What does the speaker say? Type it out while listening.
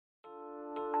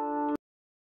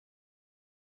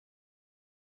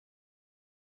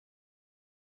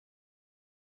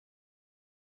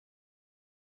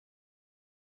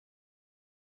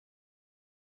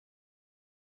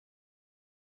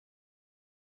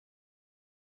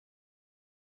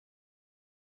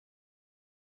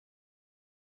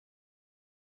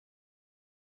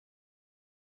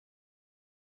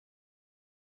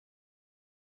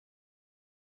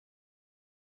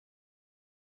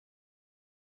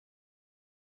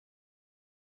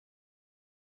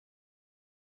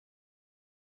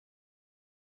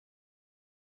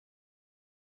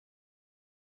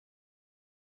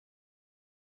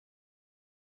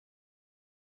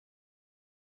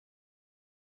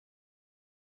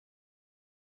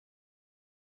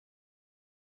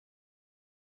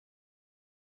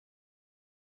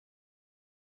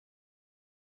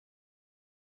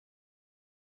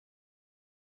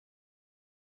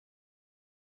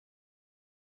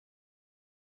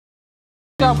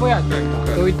Da, băiatul ăsta,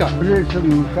 te uita. Vrei să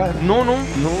mâncați? Nu.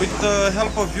 With the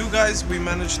help of you guys, we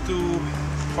managed to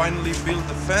finally build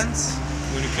the fence.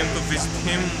 When we came to visit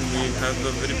him, we had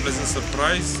a very pleasant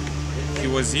surprise. He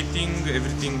was eating,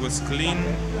 everything was clean.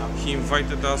 He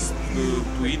invited us to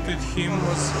eat with him.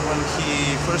 When he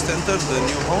first entered the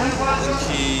new home, and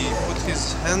he put his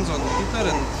hands on the heater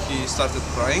and he started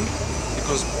crying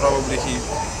because probably he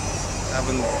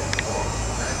haven't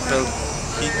felt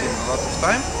heat in a lot of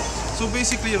time. So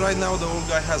basically right now the old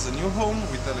guy has a new home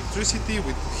with electricity,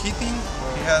 with heating.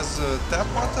 He has tap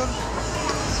water,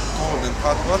 cold and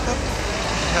hot water.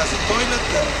 He has a toilet,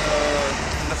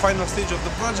 and the final stage of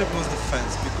the project was the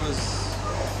fence, because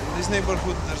in this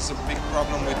neighborhood there's a big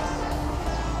problem with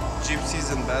gypsies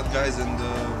and bad guys and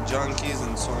junkies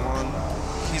and so on.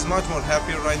 He's much more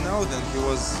happier right now than he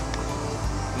was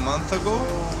a month ago.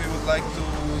 We would like to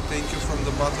thank you from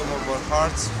the bottom of our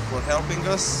hearts for helping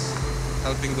us,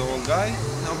 helping the old guy.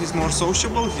 Now he's more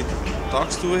sociable, he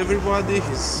talks to everybody,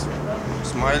 he's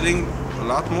smiling a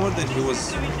lot more than he was,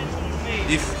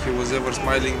 if he was ever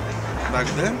smiling back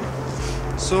then.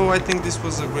 So I think this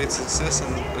was a great success,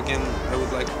 and again I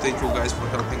would like to thank you guys for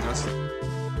helping us.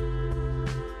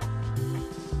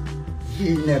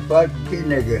 Cine fac,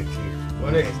 bine găsit.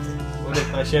 Corect,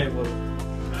 așa e vorba.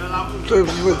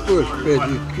 Toți vă toți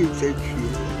fericiți și